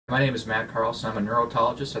My name is Matt Carlson. I'm a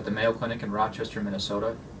neurologist at the Mayo Clinic in Rochester,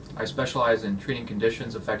 Minnesota. I specialize in treating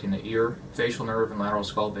conditions affecting the ear, facial nerve, and lateral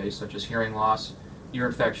skull base, such as hearing loss, ear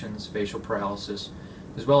infections, facial paralysis,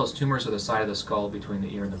 as well as tumors of the side of the skull between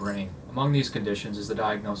the ear and the brain. Among these conditions is the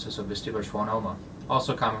diagnosis of vestibular schwannoma,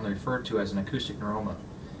 also commonly referred to as an acoustic neuroma.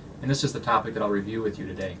 And this is the topic that I'll review with you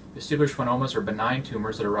today. Vestibular schwannomas are benign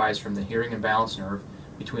tumors that arise from the hearing and balance nerve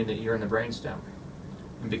between the ear and the brainstem.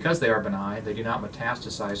 And because they are benign, they do not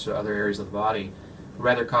metastasize to other areas of the body, but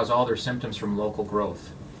rather cause all their symptoms from local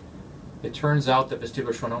growth. It turns out that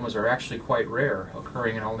vestibular schwannomas are actually quite rare,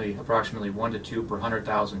 occurring in only approximately 1 to 2 per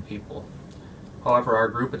 100,000 people. However, our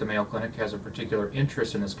group at the Mayo Clinic has a particular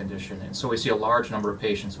interest in this condition, and so we see a large number of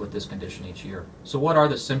patients with this condition each year. So what are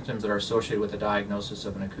the symptoms that are associated with the diagnosis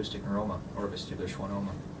of an acoustic neuroma or vestibular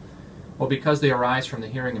schwannoma? Well, because they arise from the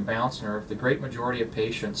hearing and balance nerve, the great majority of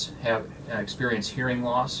patients have experienced hearing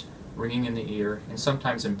loss, ringing in the ear, and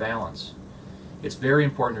sometimes imbalance. It's very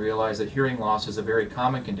important to realize that hearing loss is a very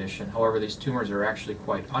common condition. However, these tumors are actually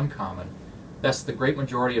quite uncommon. Thus, the great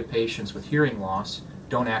majority of patients with hearing loss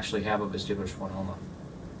don't actually have a vestibular schwannoma.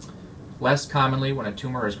 Less commonly, when a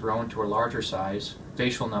tumor has grown to a larger size,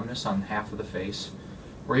 facial numbness on half of the face,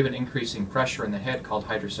 or even increasing pressure in the head called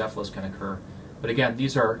hydrocephalus can occur. But again,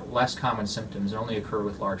 these are less common symptoms and only occur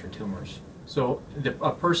with larger tumors. So a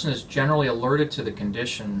person is generally alerted to the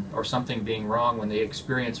condition or something being wrong when they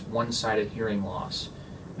experience one-sided hearing loss.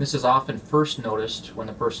 This is often first noticed when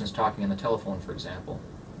the person is talking on the telephone, for example.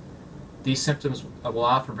 These symptoms will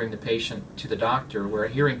often bring the patient to the doctor where a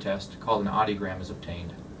hearing test called an audiogram is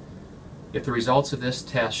obtained. If the results of this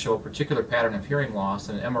test show a particular pattern of hearing loss,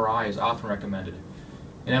 then an MRI is often recommended.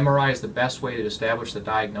 An MRI is the best way to establish the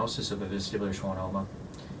diagnosis of a vestibular schwannoma.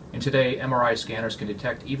 And today, MRI scanners can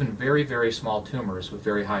detect even very, very small tumors with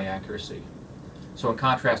very high accuracy. So in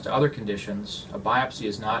contrast to other conditions, a biopsy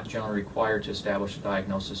is not generally required to establish a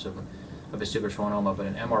diagnosis of a vestibular schwannoma, but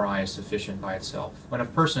an MRI is sufficient by itself. When a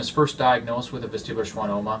person is first diagnosed with a vestibular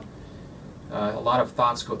schwannoma, a lot of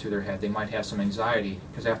thoughts go through their head. They might have some anxiety,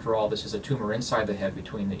 because after all, this is a tumor inside the head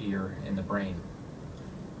between the ear and the brain.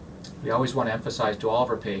 We always want to emphasize to all of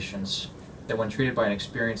our patients that when treated by an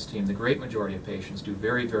experienced team, the great majority of patients do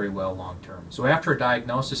very, very well long term. So after a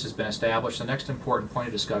diagnosis has been established, the next important point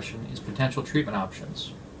of discussion is potential treatment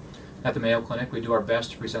options. At the Mayo Clinic, we do our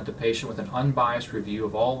best to present the patient with an unbiased review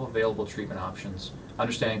of all available treatment options,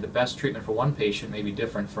 understanding the best treatment for one patient may be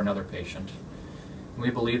different for another patient. And we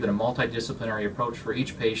believe that a multidisciplinary approach for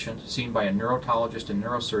each patient, seen by a neurologist and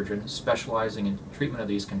neurosurgeon specializing in treatment of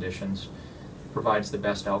these conditions, provides the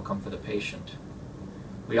best outcome for the patient.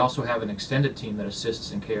 We also have an extended team that assists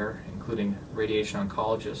in care, including radiation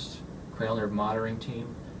oncologists, cranial nerve monitoring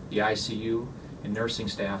team, the ICU, and nursing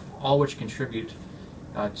staff, all which contribute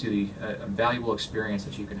to the valuable experience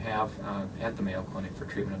that you can have at the Mayo Clinic for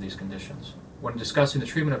treatment of these conditions. When discussing the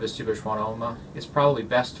treatment of vestibular schwannoma, it's probably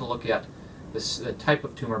best to look at the type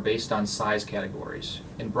of tumor based on size categories.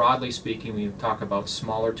 And broadly speaking, we talk about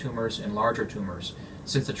smaller tumors and larger tumors,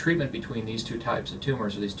 since the treatment between these two types of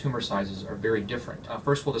tumors, or these tumor sizes, are very different.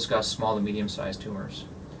 First, we'll discuss small to medium-sized tumors.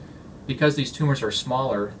 Because these tumors are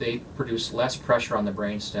smaller, they produce less pressure on the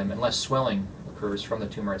brainstem and less swelling occurs from the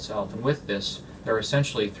tumor itself. And with this, there are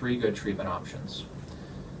essentially 3 good treatment options.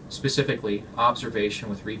 Specifically, observation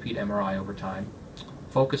with repeat MRI over time,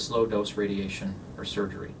 focused low-dose radiation, or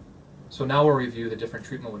surgery. So now we'll review the different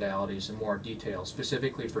treatment modalities in more detail,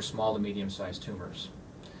 specifically for small to medium-sized tumors.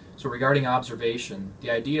 So regarding observation,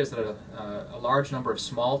 the idea is that a large number of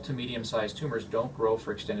small to medium-sized tumors don't grow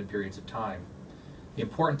for extended periods of time. The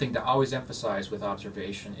important thing to always emphasize with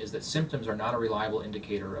observation is that symptoms are not a reliable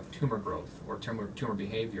indicator of tumor growth or tumor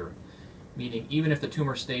behavior, meaning even if the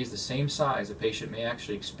tumor stays the same size, a patient may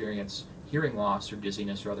actually experience hearing loss or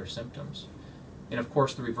dizziness or other symptoms. And of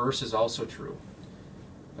course, the reverse is also true.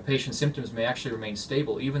 A patient's symptoms may actually remain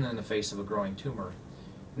stable even in the face of a growing tumor.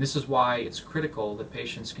 And this is why it's critical that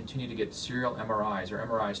patients continue to get serial MRIs or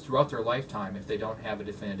MRIs throughout their lifetime if they don't have a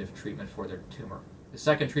definitive treatment for their tumor. The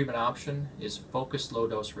second treatment option is focused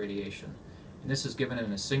low-dose radiation, and this is given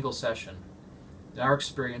in a single session. In our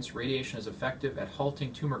experience, radiation is effective at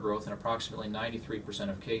halting tumor growth in approximately 93%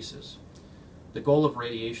 of cases. The goal of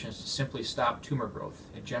radiation is to simply stop tumor growth.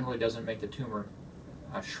 It generally doesn't make the tumor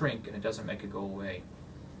shrink, and it doesn't make it go away.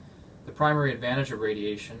 The primary advantage of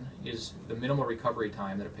radiation is the minimal recovery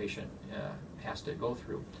time that a patient has to go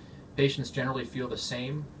through. Patients generally feel the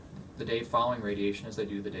same the day following radiation as they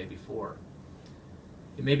do the day before.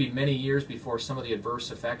 It may be many years before some of the adverse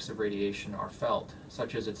effects of radiation are felt,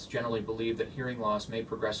 such as it's generally believed that hearing loss may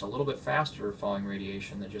progress a little bit faster following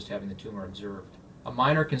radiation than just having the tumor observed. A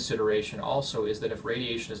minor consideration also is that if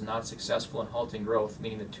radiation is not successful in halting growth,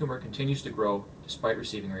 meaning the tumor continues to grow despite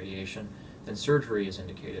receiving radiation, then surgery is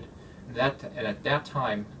indicated. And at that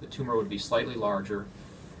time, the tumor would be slightly larger,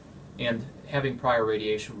 and having prior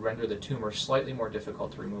radiation would render the tumor slightly more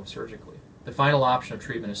difficult to remove surgically. The final option of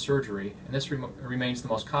treatment is surgery, and this remains the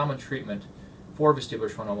most common treatment for vestibular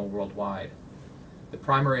schwannoma worldwide. The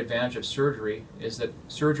primary advantage of surgery is that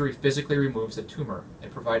surgery physically removes the tumor.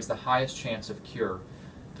 It provides the highest chance of cure,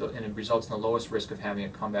 and it results in the lowest risk of having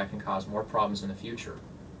it come back and cause more problems in the future.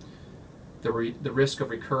 The risk of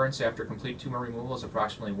recurrence after complete tumor removal is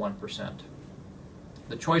approximately 1%.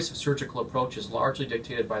 The choice of surgical approach is largely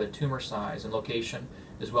dictated by the tumor size and location,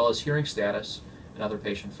 as well as hearing status and other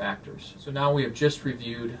patient factors. So now we have just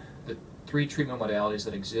reviewed the 3 treatment modalities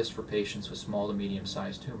that exist for patients with small to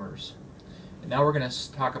medium-sized tumors. And now we're going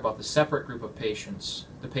to talk about the separate group of patients,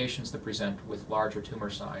 the patients that present with larger tumor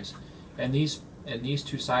size. And these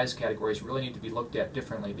 2 size categories really need to be looked at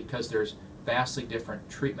differently because there's vastly different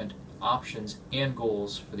treatment options and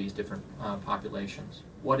goals for these different populations.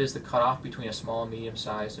 What is the cutoff between a small and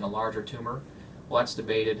medium-sized and a larger tumor? Well, that's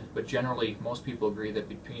debated, but generally most people agree that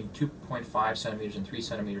between 2.5 centimeters and 3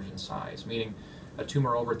 centimeters in size, meaning a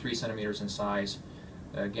tumor over 3 centimeters in size,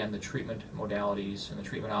 again, the treatment modalities and the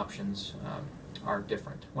treatment options are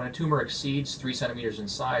different. When a tumor exceeds 3 centimeters in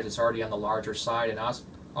size, it's already on the larger side and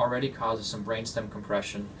already causes some brainstem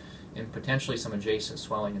compression and potentially some adjacent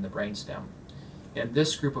swelling in the brainstem. In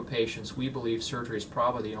this group of patients, we believe surgery is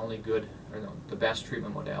probably the only good, or the best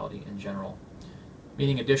treatment modality in general.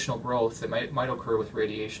 Meaning additional growth that might occur with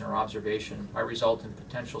radiation or observation might result in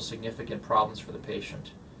potential significant problems for the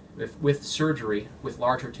patient. With surgery, with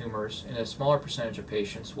larger tumors, in a smaller percentage of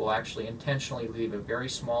patients, we'll actually intentionally leave a very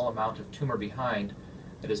small amount of tumor behind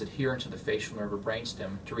that is adherent to the facial nerve or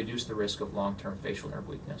brainstem to reduce the risk of long-term facial nerve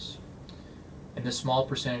weakness. In this small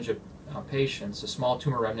percentage of patients, a small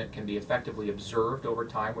tumor remnant can be effectively observed over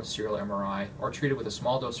time with serial MRI or treated with a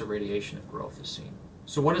small dose of radiation if growth is seen.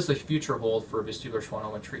 So what does the future hold for vestibular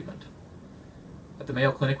schwannoma treatment? At the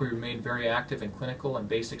Mayo Clinic, we remain very active in clinical and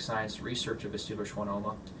basic science research of vestibular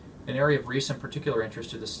schwannoma. An area of recent particular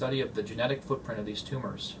interest is the study of the genetic footprint of these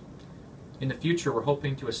tumors. In the future, we're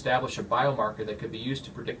hoping to establish a biomarker that could be used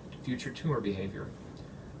to predict future tumor behavior.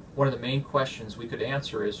 One of the main questions we could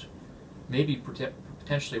answer is, maybe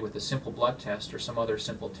potentially with a simple blood test or some other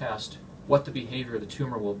simple test, what the behavior of the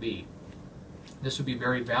tumor will be. This would be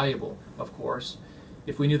very valuable, of course.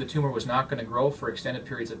 If we knew the tumor was not going to grow for extended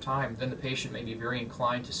periods of time, then the patient may be very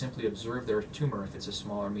inclined to simply observe their tumor if it's a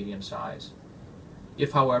small or medium size.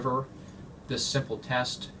 If, however, this simple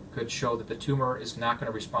test could show that the tumor is not going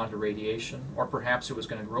to respond to radiation, or perhaps it was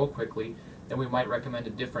going to grow quickly, then we might recommend a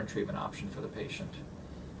different treatment option for the patient.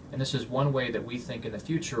 And this is one way that we think in the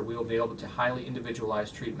future we will be able to highly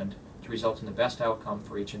individualize treatment to result in the best outcome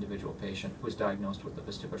for each individual patient who is diagnosed with the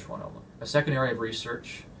vestibular schwannoma. A second area of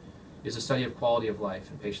research is the study of quality of life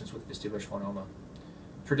in patients with vestibular schwannoma.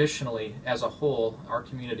 Traditionally, as a whole, our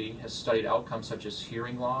community has studied outcomes such as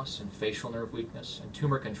hearing loss and facial nerve weakness and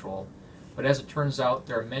tumor control, but as it turns out,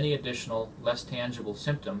 there are many additional, less tangible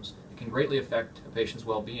symptoms that can greatly affect a patient's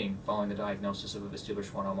well-being following the diagnosis of a vestibular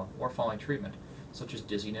schwannoma or following treatment, such as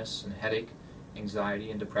dizziness and headache,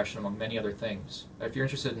 anxiety, and depression, among many other things. If you're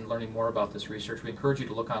interested in learning more about this research, we encourage you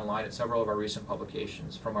to look online at several of our recent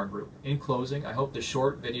publications from our group. In closing, I hope this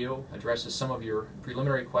short video addresses some of your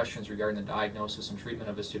preliminary questions regarding the diagnosis and treatment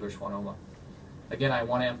of vestibular schwannoma. Again, I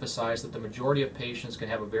want to emphasize that the majority of patients can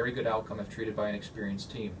have a very good outcome if treated by an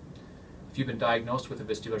experienced team. If you've been diagnosed with a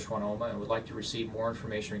vestibular schwannoma and would like to receive more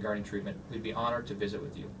information regarding treatment, we'd be honored to visit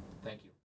with you. Thank you.